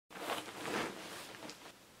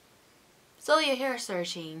So you're here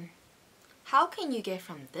searching, how can you get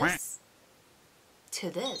from this to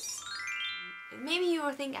this? Maybe you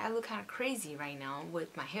will think I look kind of crazy right now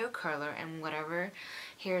with my hair curler and whatever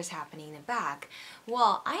hair is happening in the back.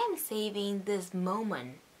 Well, I am saving this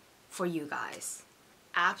moment for you guys.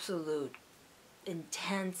 Absolute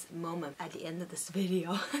intense moment at the end of this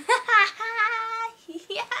video.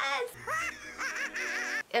 Yes!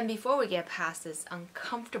 And before we get past this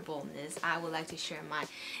uncomfortableness, I would like to share my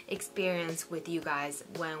experience with you guys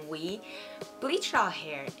when we bleached our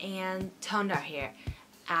hair and toned our hair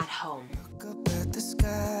at home. Look up at the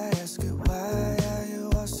sky, ask it why are you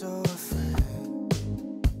all so afraid?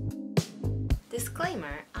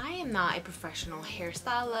 Disclaimer, I am not a professional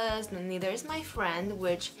hairstylist, and neither is my friend,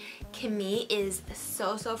 which Kimie is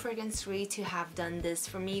so freaking sweet to have done this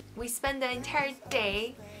for me. We spent the entire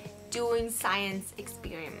day doing science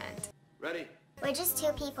experiment. Ready? We're just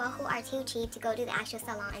two people who are too cheap to go to the actual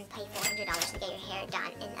salon and pay $400 to get your hair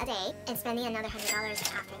done in a day and spending another $100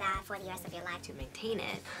 after that for the rest of your life to maintain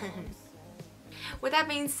it. With that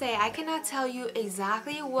being said, I cannot tell you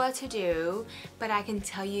exactly what to do, but I can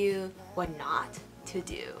tell you what not to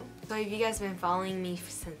do. So if you guys have been following me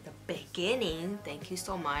since the beginning, thank you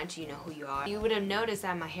so much, you know who you are. You would have noticed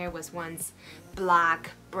that my hair was once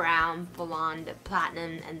black, brown, blonde,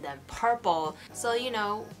 platinum, and then purple. So you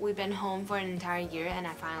know, we've been home for an entire year and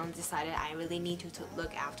I finally decided I really need to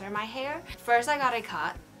look after my hair. First I got a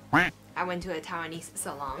cut. I went to a Taiwanese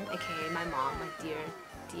salon, aka my mom, my dear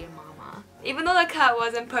mama. Even though the cut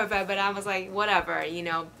wasn't perfect, but I was like, whatever, you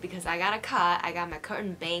know, because I got a cut, I got my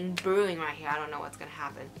curtain bang brewing right here. I don't know what's gonna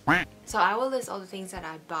happen. So I will list all the things that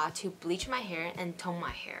I bought to bleach my hair and tone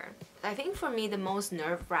my hair. I think for me, the most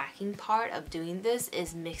nerve-wracking part of doing this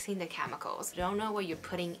is mixing the chemicals. You don't know what you're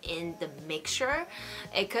putting in the mixture.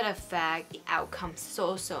 It could affect the outcome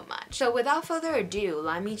so much. So without further ado,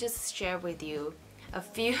 let me just share with you a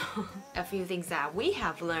few things that we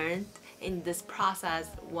have learned in this process,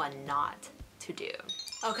 what not to do.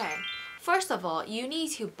 Okay, first of all, you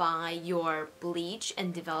need to buy your bleach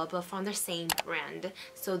and developer from the same brand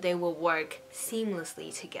so they will work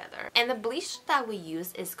seamlessly together. And the bleach that we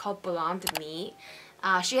use is called Blondme.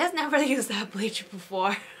 She has never used that bleach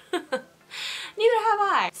before. Neither have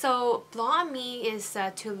I. So Blondme is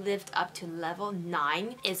said to lift up to level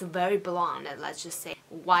 9. It's very blonde, let's just say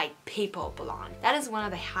white people blonde. That is one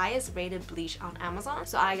of the highest rated bleach on Amazon.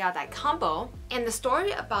 So I got that combo. And the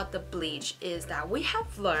story about the bleach is that we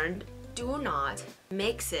have learned, do not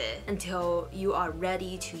mix it until you are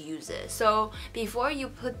ready to use it. So before you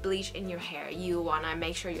put bleach in your hair, you wanna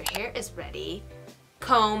make sure your hair is ready,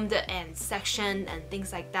 combed and sectioned and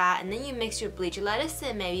things like that, and then you mix your bleach. Let it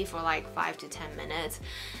sit maybe for like 5 to 10 minutes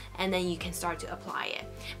and then you can start to apply it.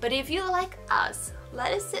 But if you like us,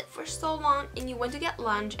 let it sit for so long and you went to get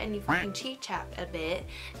lunch and you fucking chit-chat a bit,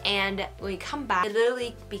 and when you come back it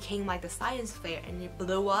literally became like the science fair and it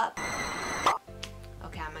blew up.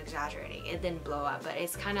 Okay, I'm exaggerating, it didn't blow up, but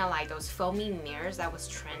it's kind of like those foamy mirrors that was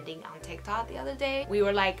trending on TikTok the other day. We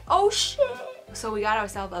were like, oh shit! So we got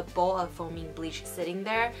ourselves a bowl of foaming bleach sitting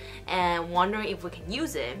there and wondering if we can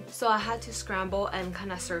use it. So I had to scramble and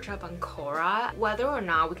kind of search up on Quora whether or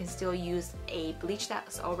not we can still use a bleach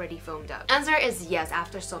that's already foamed up. Answer is yes.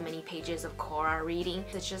 After so many pages of Quora reading,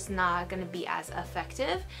 it's just not gonna be as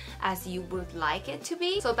effective as you would like it to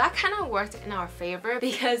be. So that kind of worked in our favor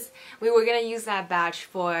because we were gonna use that batch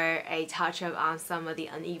for a touch-up on some of the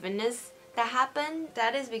unevenness that happened.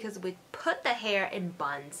 That is because we put the hair in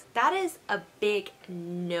buns. That is a big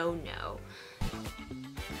no-no.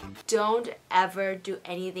 Don't ever do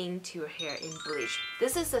anything to your hair in bleach.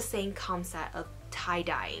 This is the same concept of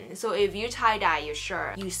tie-dyeing. So if you tie-dye your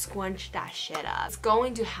shirt, you scrunch that shit up. It's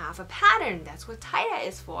going to have a pattern. That's what tie-dye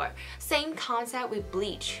is for. Same concept with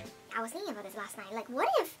bleach. I was thinking about this last night. Like, what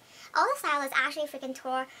if all the stylists actually freaking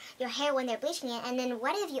tore your hair when they're bleaching it, and then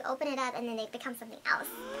what if you open it up and then they become something else?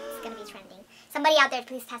 It's gonna be trending. Somebody out there,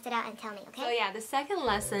 please test it out and tell me, okay? So yeah, the second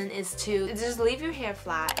lesson is to just leave your hair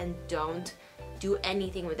flat and don't do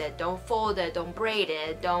anything with it. Don't fold it, don't braid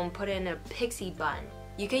it, don't put it in a pixie bun.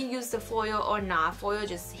 You can use the foil or not. Foil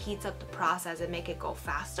just heats up the process and make it go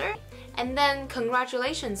faster. And then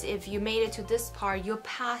congratulations, if you made it to this part, you'll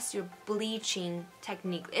pass your bleaching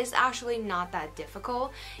technique. It's actually not that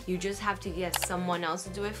difficult. You just have to get someone else to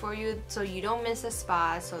do it for you so you don't miss a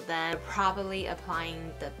spot, so then properly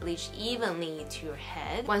applying the bleach evenly to your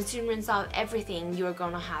head. Once you rinse out everything, you're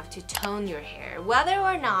gonna have to tone your hair. Whether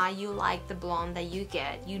or not you like the blonde that you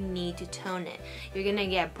get, you need to tone it. You're gonna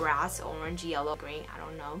get brass, orange, yellow, green, I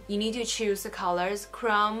don't know. You need to choose the colors: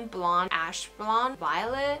 Creme, blonde, ash blonde,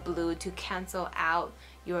 violet, blue, to cancel out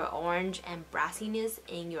your orange and brassiness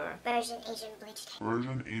in your Virgin Asian bleached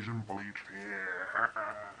hair.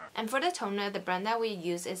 And for the toner, the brand that we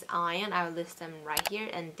use is Ion. I will list them right here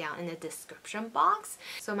and down in the description box.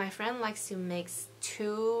 So my friend likes to mix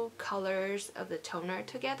 2 colors of the toner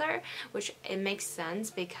together, which it makes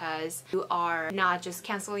sense because you are not just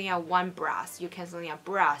canceling out one brass, you're canceling out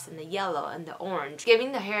brass and the yellow and the orange.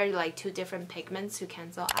 Giving the hair like 2 different pigments to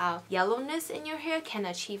cancel out yellowness in your hair can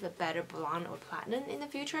achieve a better blonde or platinum in the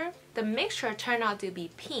future. The mixture turned out to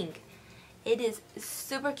be pink. It is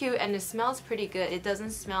super cute and it smells pretty good. It doesn't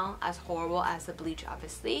smell as horrible as the bleach,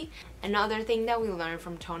 obviously. Another thing that we learned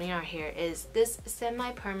from toning our hair is this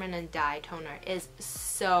semi-permanent dye toner is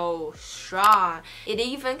so strong. It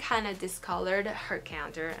even kind of discolored her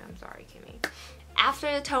counter. I'm sorry, Kimie.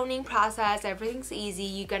 After the toning process, everything's easy.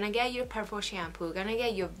 You're gonna get your purple shampoo. You're gonna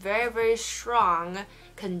get your very strong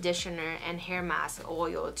conditioner and hair mask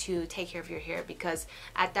oil to take care of your hair, because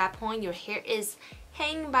at that point your hair is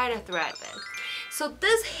hanging by the thread. So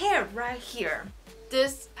this hair right here,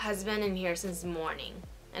 this has been in here since morning,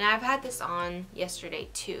 and I've had this on yesterday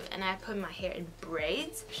too, and I put my hair in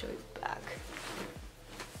braids. I'll show you the back.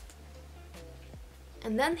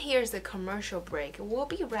 And then here's the commercial break. We'll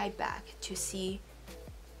be right back to see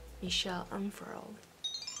Michelle unfurled.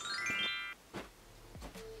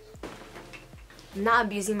 I'm not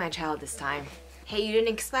abusing my child this time. Hey, you didn't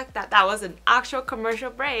expect that. That was an actual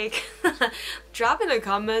commercial break. Drop in a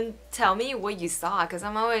comment, tell me what you saw, because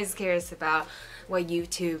I'm always curious about what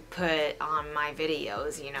YouTube put on my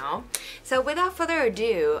videos, you know? So without further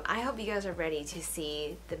ado, I hope you guys are ready to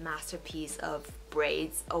see the masterpiece of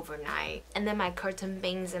braids overnight. And then my curtain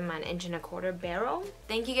bangs in my 1.25" barrel.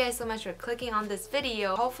 Thank you guys so much for clicking on this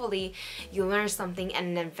video. Hopefully you learned something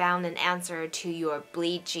and then found an answer to your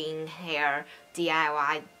bleaching hair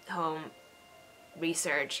DIY home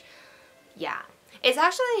research. Yeah, it's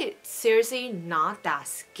actually seriously not that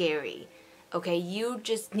scary. Okay, you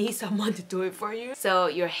just need someone to do it for you so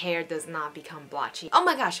your hair does not become blotchy. Oh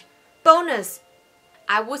my gosh, bonus!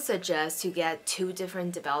 I would suggest to get 2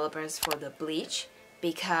 different developers for the bleach,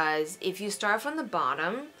 because if you start from the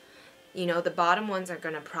bottom, you know, the bottom ones are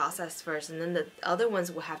gonna process first and then the other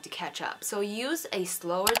ones will have to catch up. So use a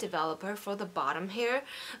slower developer for the bottom hair,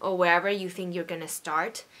 or wherever you think you're gonna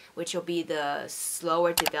start, which will be the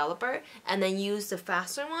slower developer, and then use the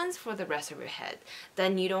faster ones for the rest of your head.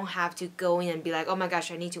 Then you don't have to go in and be like, oh my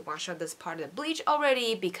gosh, I need to wash out this part of the bleach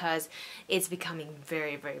already because it's becoming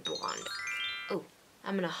very blonde. Oh,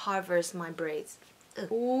 I'm gonna harvest my braids.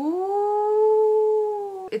 Ugh.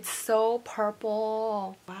 Ooh, it's so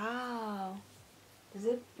purple. Wow. Does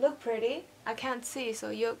it look pretty? I can't see, so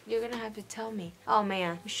you're gonna have to tell me. Oh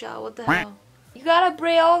man, Michelle, what the hell? You gotta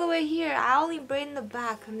braid all the way here. I only braid in the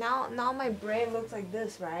back. Now my braid looks like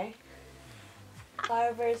this, right?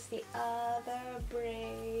 Harvest the other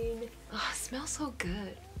braid. Oh, it smells so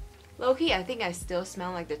good. Low-key, I think I still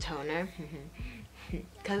smell like the toner.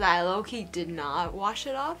 Because I low-key did not wash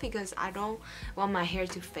it off because I don't want my hair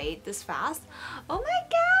to fade this fast. Oh my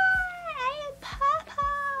god! I am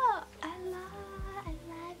purple! I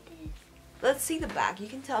love this. Let's see the back. You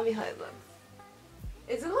can tell me how it looks.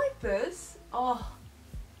 Is it like this? Oh,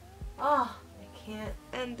 I can't.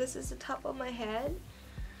 And this is the top of my head.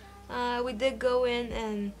 We did go in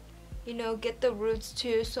and, you know, get the roots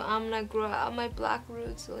too, so I'm gonna grow out my black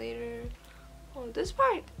roots later. Oh, this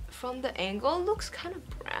part from the angle looks kind of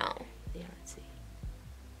brown. Yeah, let's see.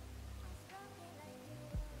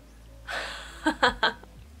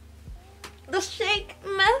 The shake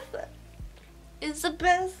method is the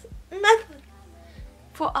best method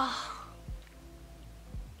for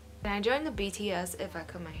Can I join the BTS if I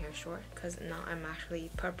cut my hair short? Because now I'm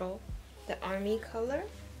actually purple, the army color.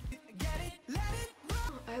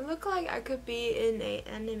 Oh, I look like I could be in an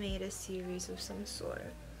animated series of some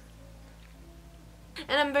sort.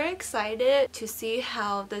 And I'm very excited to see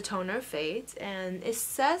how the toner fades, and it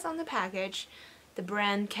says on the package the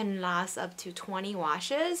brand can last up to 20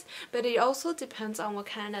 washes, but it also depends on what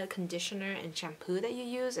kind of conditioner and shampoo that you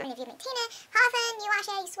use. And if you maintain it, how often you wash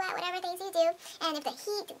it, you sweat, whatever things you do, and if the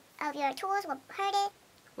heat of your tools will hurt it.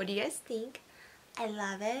 What do you guys think? I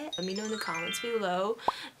love it. Let me know in the comments below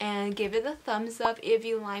and give it a thumbs up if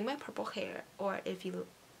you like my purple hair, or if you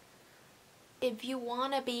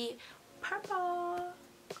wanna be purple.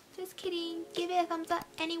 Just kidding. Give it a thumbs up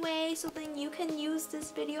anyway, so then you can use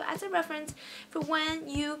this video as a reference for when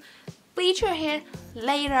you bleach your hair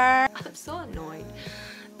later. I'm so annoyed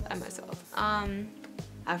by myself.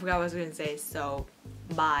 I forgot what I was gonna say, so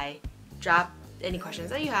bye. Drop any questions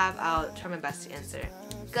that you have. I'll try my best to answer.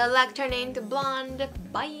 Good luck turning to blonde.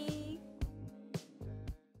 Bye.